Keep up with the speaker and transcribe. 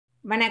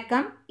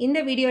வணக்கம். இந்த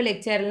video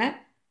லெக்சர்ல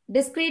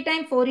discrete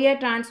time Fourier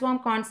transform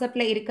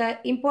conceptல இருக்க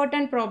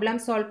important problem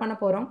solve பண்ண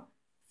போறோம்.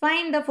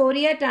 Find the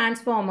Fourier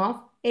transform of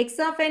x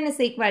of n is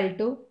equal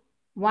to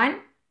 1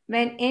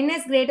 when n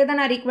is greater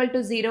than or equal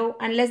to 0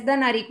 and less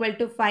than or equal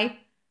to 5.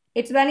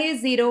 Its value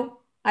is 0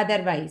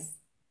 otherwise.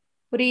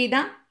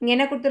 புரியுதா? இங்க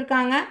என்ன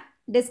கொடுத்திருக்காங்க?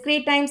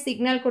 Discrete time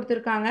signal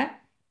கொடுத்திருக்காங்க.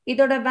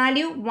 இதோட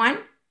value 1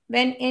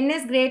 when n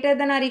is greater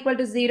than or equal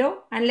to 0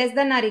 and less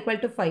than or equal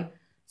to 5.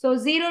 So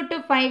 0 to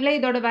 5 ல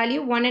இதோட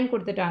value 1 ன்னு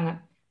கொடுத்துட்டாங்க.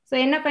 So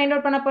என்ன find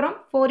out பண்ண போறோம்?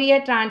 Fourier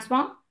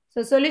transform. So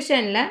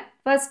solutionல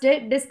first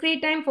discrete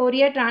time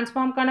Fourier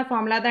transform கான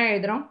formula தான்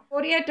எழுதுறோம்.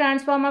 Fourier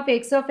transform of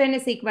x of n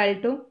is equal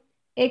to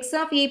x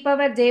of e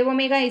power j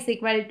omega is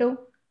equal to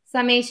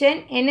summation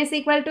n is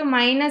equal to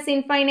minus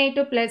infinite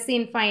to plus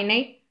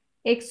infinite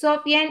x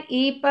of n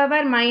e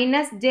power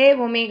minus j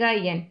omega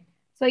n.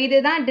 So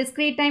இதுதான்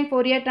discrete time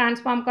Fourier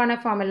transform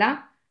கான formula.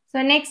 So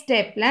next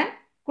stepல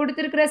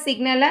கொடுத்திருக்கிற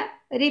சிக்னலை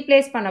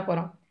replace பண்ண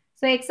போறோம்.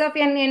 So x of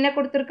n என்ன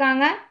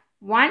கொடுத்திருக்காங்க?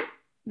 1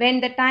 when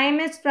the time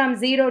is from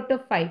 0 to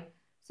 5.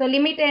 So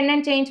limit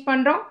என்னன்னு change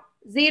பண்றோம்?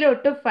 0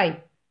 to 5.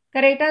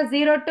 கரெக்டா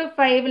 0 to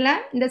 5ல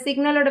இந்த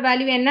சிக்னலோட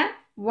வேல்யூ என்ன?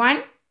 1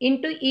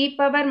 into e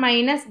power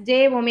minus j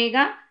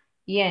omega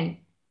n.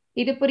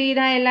 இது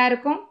புரியுதா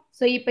எல்லாருக்கும்?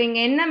 So இப்போ இங்க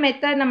என்ன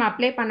மெத்தட் நம்ம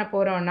அப்ளை பண்ண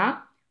போறோம்னா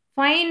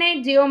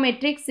finite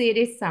geometric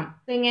series sum.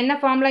 So இங்க என்ன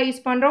ஃபார்முலா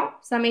யூஸ் பண்றோம்?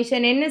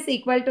 summation n is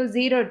equal to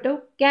 0 to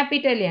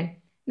capital N.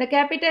 இந்த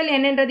capital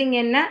N என்றது இங்க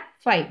என்ன?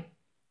 5.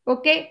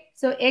 Okay.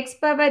 So x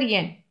power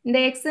n. இந்த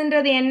x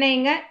என்றது என்ன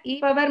இங்க? e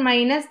power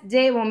minus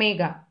j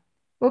omega.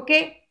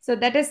 Okay. So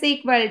that is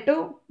equal to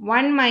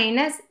 1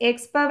 minus x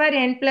power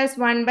n plus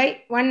 1 by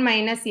 1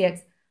 minus x.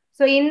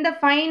 So in the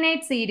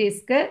finite series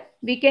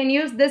we can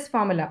use this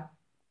formula.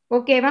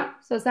 Okay va?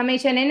 So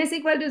summation n is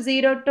equal to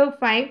 0 to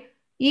 5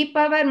 e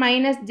power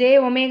minus j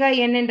omega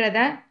n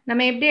என்றதை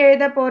நம்ம எப்படி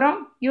எழுத போறோம்?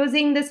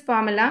 Using this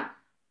formula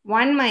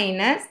 1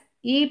 minus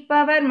e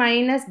power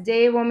minus j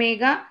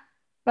omega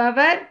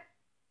power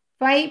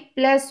 5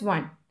 plus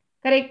 1.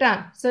 கரெக்டா?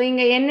 So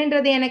இங்க n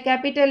என்றது என்ன?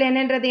 capital N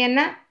என்றது என்ன?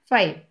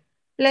 5.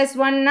 Plus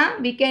 1 na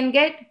we can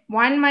get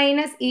 1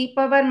 minus e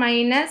power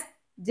minus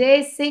j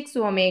 6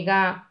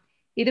 omega.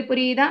 இது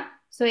புரியுதா?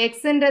 So x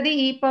என்றது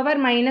e power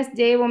minus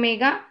j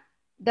omega.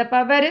 The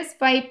power is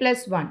 5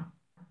 plus 1.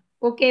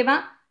 Okay va?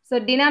 So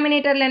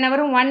denominatorல என்ன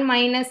வரும்? 1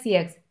 minus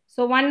x.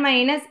 So 1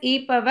 minus e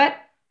power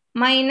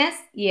minus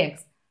x.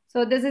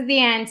 So this is the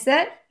answer.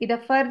 இதை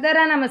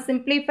further-ஆ நம்ம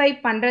simplify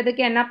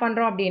பண்றதுக்கு என்ன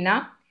பண்றோம் அப்படின்னா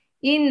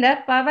இந்த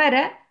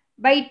பவரை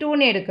by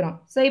 2 எடுக்கிறோம்.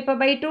 So இப்போ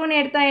by 2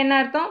 எடுத்தா என்ன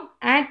அர்த்தம்?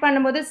 add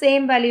பண்ணும்போது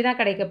same value தான்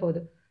கிடைக்க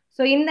போகுது.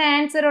 So இந்த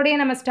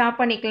ஆன்சரோடய நம்ம ஸ்டாப்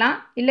பண்ணிக்கலாம்.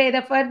 இல்லை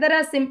இதை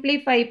further-ஆ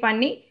simplify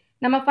பண்ணி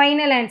நம்ம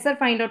final answer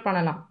find out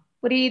பண்ணலாம்.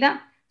 புரியுதா?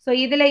 So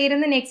இதில்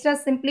இருந்து நெக்ஸ்டா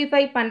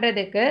simplify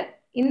பண்றதுக்கு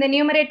இந்த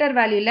numerator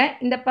வேல்யூல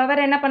இந்த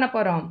பவர் என்ன பண்ண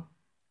போறோம்?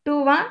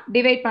 2-ஆ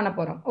divide பண்ண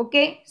போறோம்.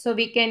 Okay. So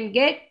we can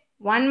get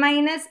 1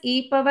 minus e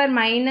power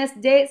minus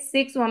j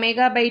 6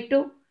 omega by 2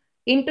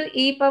 into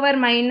e power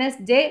minus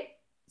j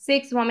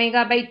 6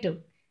 omega by 2.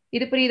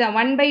 இது புரியுதா?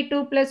 1 by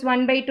 2 plus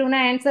 1 by 2 னா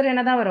ஆன்சர்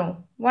என்ன தான் வரும்?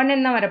 1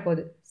 என்ன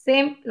வரப்போகுது?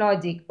 Same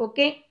logic.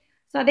 ஓகே.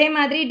 ஸோ அதே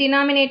மாதிரி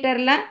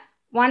டினாமினேட்டரில்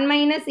 1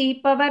 minus e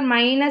power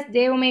minus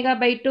j omega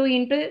by 2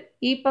 into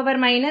e power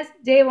minus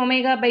j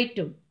omega by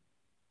 2.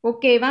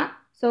 ஓகேவா?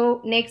 ஸோ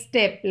நெக்ஸ்ட்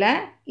ஸ்டெப்பில்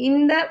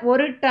இந்த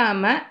ஒரு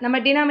டேர்மை நம்ம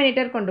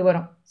டினாமினேட்டர் கொண்டு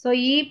வரோம். So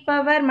e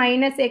power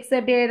minus x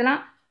எப்படி எழுதலாம்?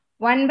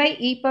 1 by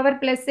e power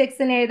plus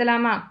xன்னு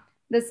எழுதலாமா?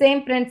 the same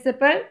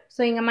principle.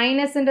 ஸோ இங்கே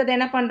மைனஸ்ன்றது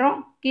என்ன பண்ணுறோம்?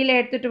 கீழே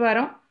எடுத்துகிட்டு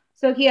வரோம்.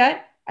 So here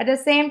at the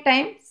same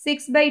time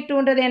 6 by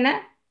 2ன்றது என்ன?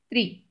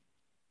 3.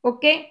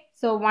 Okay.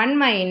 So 1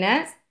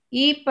 minus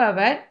e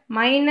power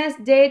minus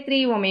j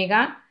 3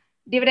 omega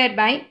divided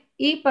by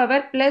e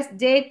power plus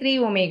j 3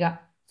 omega.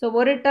 So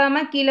ஒரு டேர்மை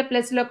கீழே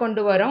ப்ளஸில்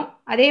கொண்டு வரோம்.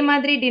 அதே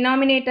மாதிரி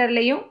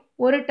டினாமினேட்டர்லையும்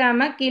ஒரு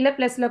டேர்மை கீழே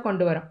ப்ளஸில்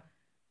கொண்டு வரோம்.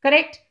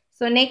 கரெக்ட்.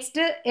 ஸோ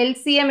நெக்ஸ்ட்டு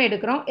எல்சிஎம்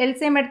எடுக்கிறோம்.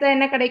 எல்சிஎம் எடுத்தால்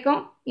என்ன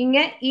கிடைக்கும்?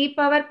 இங்கே e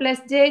power plus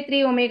j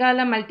 3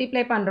 ஒமேகாவில்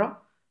multiply பண்ணுறோம்.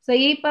 So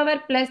e power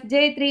plus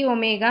j 3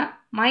 omega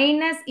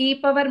minus e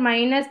power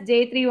minus j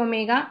 3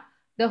 omega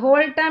the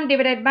whole term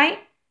divided by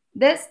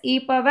this e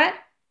power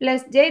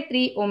plus j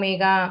 3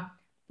 omega.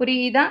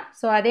 புரியுதா?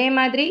 So அதே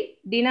மாதிரி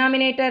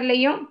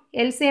டினாமினேட்டர்லையும்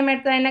LCM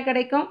எடுத்தால் என்ன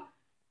கிடைக்கும்?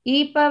 e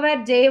power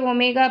j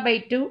omega by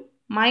 2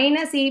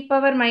 minus e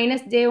power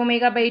minus j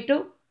omega by 2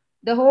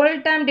 the whole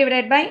term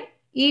divided by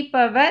e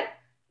power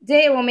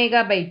j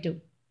omega by 2.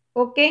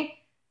 Okay.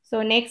 So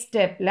next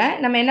ஸ்டெப்பில்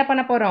நம்ம என்ன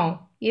பண்ண போகிறோம்?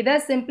 இதை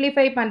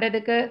சிம்பிளிஃபை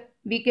பண்ணுறதுக்கு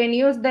we can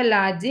use the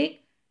logic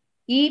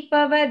e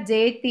power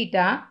j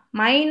theta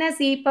minus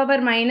e power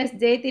minus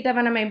j theta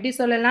நம்ம எப்படி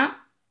சொல்லலாம்?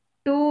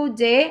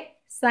 2j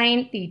sin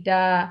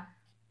theta.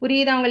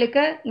 புரியுதா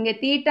உங்களுக்கு? இங்கே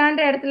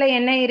தீட்டான்ற இடத்துல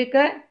என்ன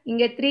இருக்கு?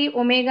 இங்கே 3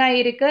 ஒமேகா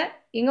இருக்கு,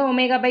 இங்கே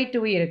ஒமேகா by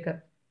 2 இருக்கு.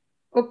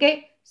 ஓகே.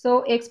 ஸோ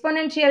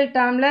எக்ஸ்பொனென்ஷியல்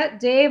டேர்மில்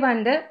j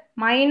வந்து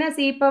minus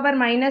e power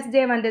minus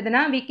j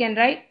வந்ததுன்னா we can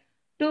write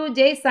 2j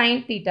sin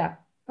theta.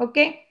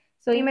 Okay.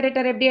 So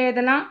numerator எப்படி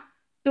எழுதலாம்?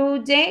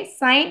 2j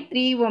sin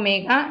 3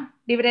 omega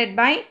divided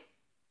by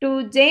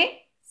 2j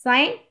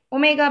sin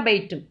omega by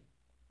 2.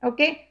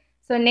 Okay.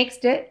 So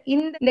next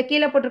இந்த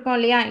கீழே போட்டிருக்கோம்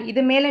இல்லையா,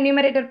 இது மேலே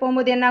நியூமரேட்டர்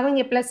போகும்போது என்ன ஆகும்,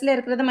 இங்கே ப்ளஸில்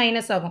இருக்கிறது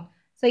மைனஸ் ஆகும்.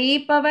 So e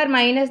power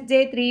minus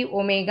j 3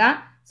 omega.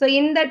 So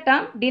இந்த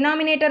டேர்ம்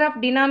டினாமினேட்டர் ஆஃப்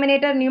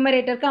டினாமினேட்டர்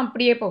நியூமரேட்டருக்கு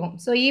அப்படியே போகும்.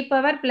 So e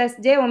power plus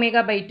j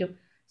omega by 2.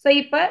 So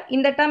இப்போ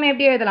இந்த டேர்ம்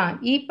எப்படி எழுதலாம்,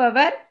 e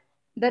power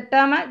இந்த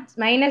டேர்மை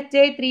minus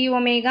j 3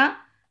 omega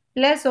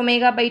plus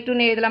omega by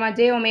 2ன்னு எழுதலாமா,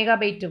 j omega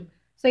by 2.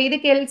 ஸோ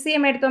இதுக்கு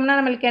LCM எடுத்தோம்னா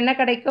நம்மளுக்கு என்ன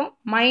கிடைக்கும்,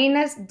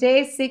 minus j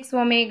 6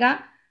 omega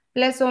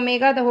plus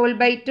omega the whole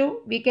by 2.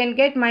 We can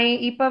get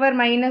e power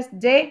minus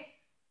j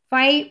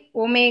 5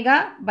 omega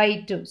by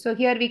 2. So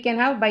here we can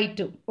have by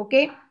 2.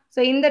 Okay.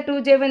 So in the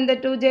 2j இந்த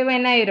 2j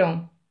என்ன ஆயிரும்,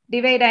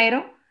 divide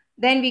ஆயிரும்.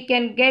 Then we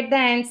can get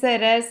the answer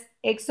as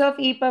x of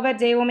e power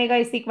j omega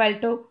is equal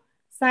to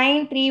sin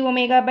 3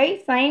 omega by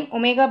sin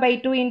omega by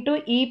 2 into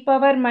e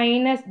power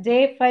minus j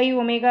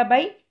 5 omega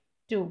by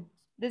 2.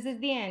 This is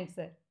the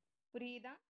answer. புரியுதா?